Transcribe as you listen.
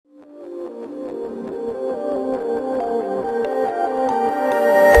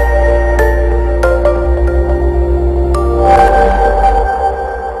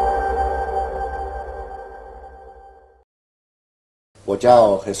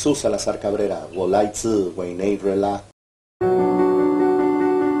叫 Jesús Salazar Cabrera， 我来自委内瑞拉。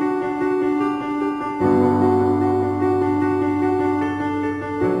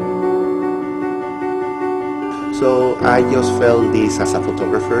So I just felt this as a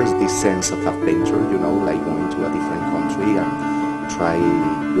photographer, this sense of adventure, you know, like going to a different country and try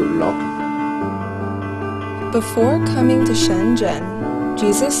your luck. Before coming to Shenzhen,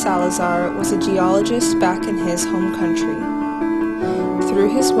 Jesus Salazar was a geologist back in his home country.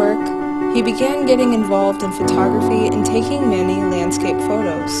 Through his work, he began getting involved in photography and taking many landscape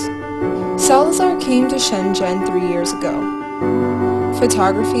photos. Salazar came to Shenzhen 3 years ago.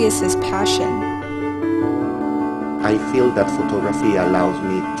 Photography is his passion. I feel that photography allows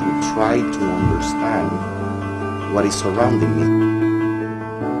me to try to understand what is surrounding me.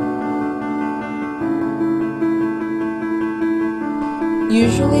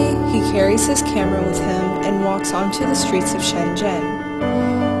 Usually, he carries his camera with him and walks onto the streets of Shenzhen.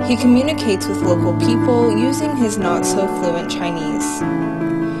 He communicates with local people using his not-so-fluent Chinese.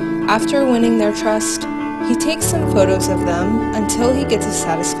 After winning their trust, he takes some photos of them until he gets a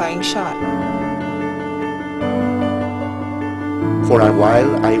satisfying shot. For a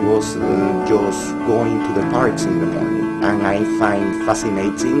while, I was just going to the parks in the morning, and I find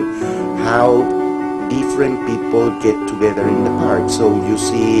fascinating how different people get together in the park. So you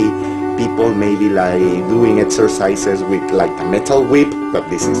see people maybe like doing exercises with like a metal whip, but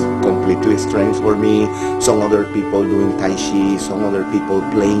this is completely strange for me. Some other people doing Tai Chi, some other people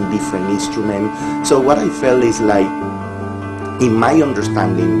playing different instruments. So what I felt is like, in my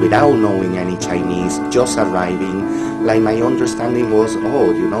understanding, without knowing any Chinese, just arriving, like my understanding was,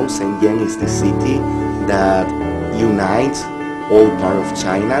 oh, you know, Shenzhen is the city that unites all part of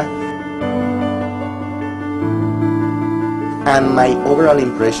China. And my overall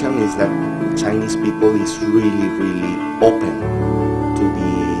impression is that Chinese people is really, really open to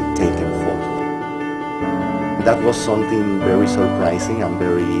be taken photo. That was something very surprising and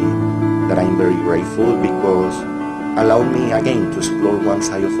that I'm very grateful, because allowed me again to explore one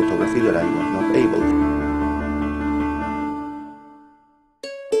side of photography that I was not able to.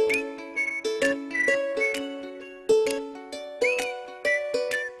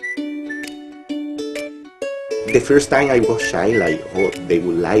 The first time I was shy, like, oh, they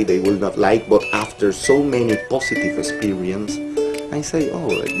will like, they will not like, but after so many positive experience, I say, oh,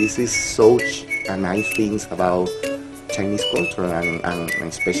 this is such a nice thing about Chinese culture, and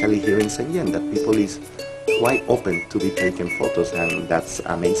especially here in Shenzhen, that people is quite open to be taking photos, and that's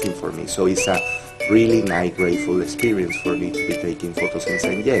amazing for me. So it's a really nice, grateful experience for me to be taking photos in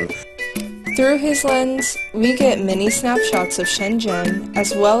Shenzhen. Through his lens, we get many snapshots of Shenzhen,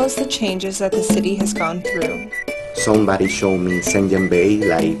 as well as the changes that the city has gone through. Somebody showed me Shenzhen Bay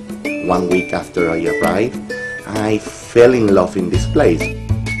like 1 week after I arrived. I fell in love in this place.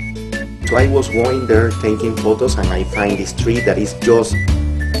 So I was going there taking photos, and I find this tree that is just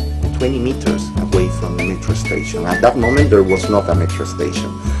 20 meters away from the metro station. At that moment there was not a metro station.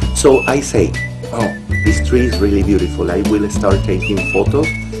 So I say, oh, this tree is really beautiful. I will start taking photos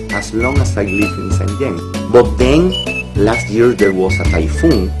as long as I live in Shenzhen. But then last year there was a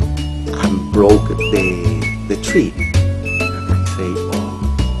typhoon and broke the tree. And I say,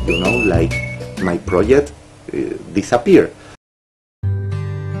 oh, you know, like my project disappeared.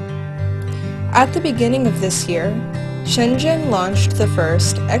 At the beginning of this year, Shenzhen launched the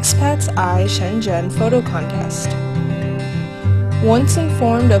first Expats Eye Shenzhen photo contest. Once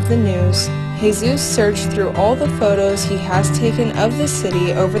informed of the news, Jesus searched through all the photos he has taken of the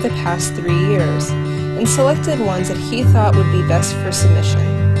city over the past 3 years and selected ones that he thought would be best for submission.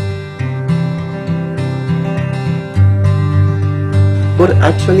 But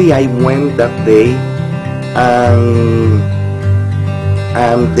actually I went that day,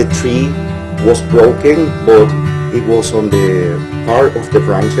 and the tree was broken, but it was on the part of the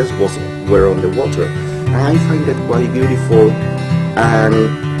branches were on the water. And I find it quite beautiful, and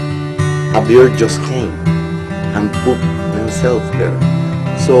a bird just came and put themselves there.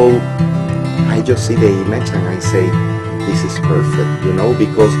 So I just see the image and I say, this is perfect, you know,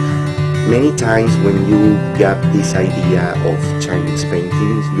 because many times when you get this idea of Chinese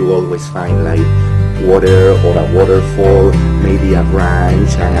paintings, you always find like water or a waterfall, maybe a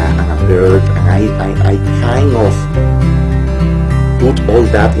branch and a bird, and I kind of put all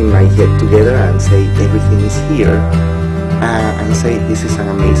that in my head together and say everything is here, and say this is an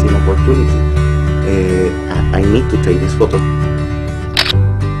amazing opportunity. I need to take this photo.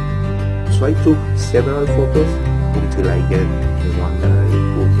 So I took several photos until I get the one that I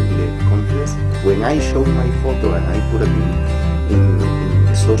put in the contest. When I showed my photo and I put it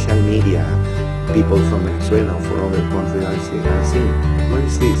in social media, people from Venezuela or from other countries are saying, where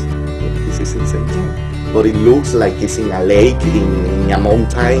is this? This is in Shenzhen. But it looks like it's in a lake, in a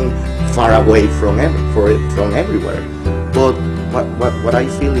mountain, far away from everywhere. But what I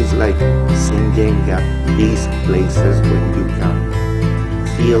feel is like Shenzhen got these places where you can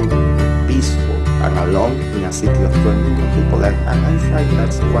feel peaceful and alone in a city of 20 million people, and I find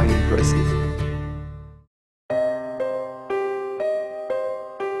that's quite impressive.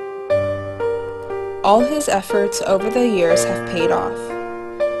 All his efforts over the years have paid off.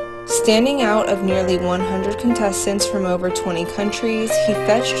 Standing out of nearly 100 contestants from over 20 countries, he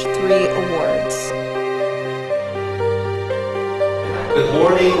fetched 3 awards. Good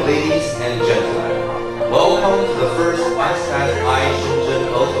morning, ladies and gentlemen. Welcome to the first Expats Shenzhen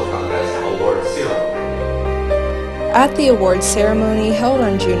Photo Contest Award Ceremony. At the award ceremony held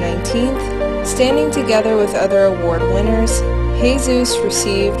on June 19th, standing together with other award winners, Jesus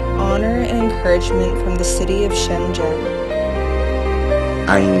received honor and encouragement from the city of Shenzhen.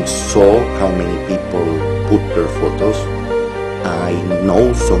 I saw how many people put their photos. I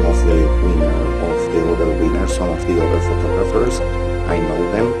know some of the other winners, some of the other photographers. I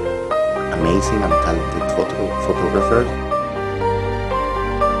know them. Amazing and talented photographers.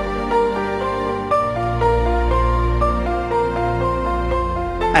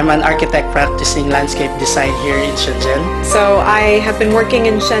 I'm an architect practicing landscape design here in Shenzhen. So I have been working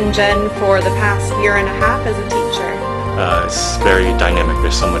in Shenzhen for the past 1.5 years as a teacher. It's very dynamic.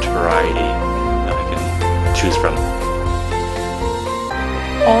 There's so much variety that I can choose from.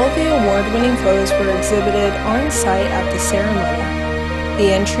 All the award-winning photos were exhibited on-site at the ceremony.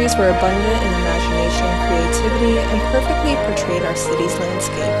 The entries were abundant in imagination, creativity, and perfectly portrayed our city's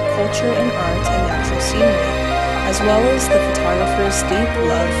landscape, culture and art, and natural scenery, as well as the photographer's deep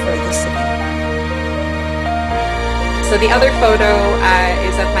love for the city. So the other photo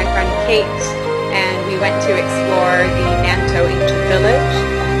is of my friend Kate, and we went to explore the Nantou ancient village,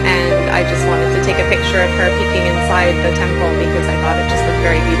 and I just wanted to take a picture of her peeking inside the temple because I thought it just looked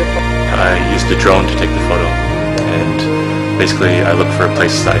very beautiful. I used a drone to take the photo, and basically I looked for a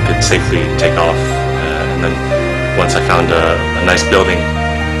place that I could safely take off, and then once I found a nice building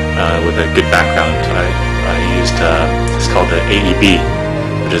with a good background, I used it's called the AEB,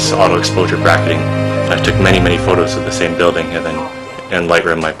 which is auto exposure bracketing. I took many photos of the same building, and then in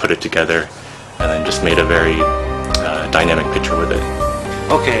Lightroom I put it together and then just made a very dynamic picture with it.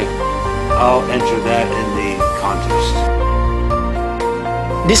 Okay, I'll enter that in the contest.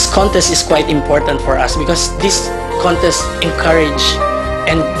 This contest is quite important for us because this contest encourage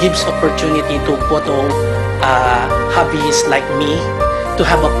and gives opportunity to photo hobbyists like me to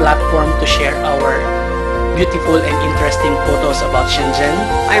have a platform to share our beautiful and interesting photos about Shenzhen.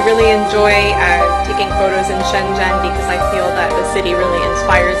 I really enjoy taking photos in Shenzhen because I feel that the city really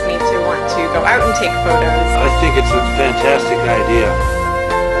inspires me to want to go out and take photos. I think it's a fantastic idea.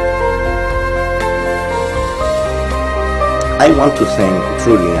 I want to thank,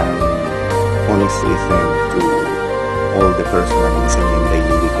 truly and honestly thank to all the personnel in Shenzhen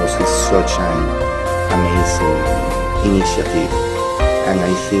Daily because it's such an amazing initiative, and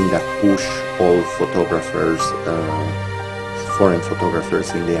I think that push all photographers, foreign photographers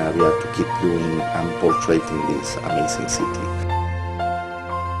in the area to keep doing and portraying this amazing city.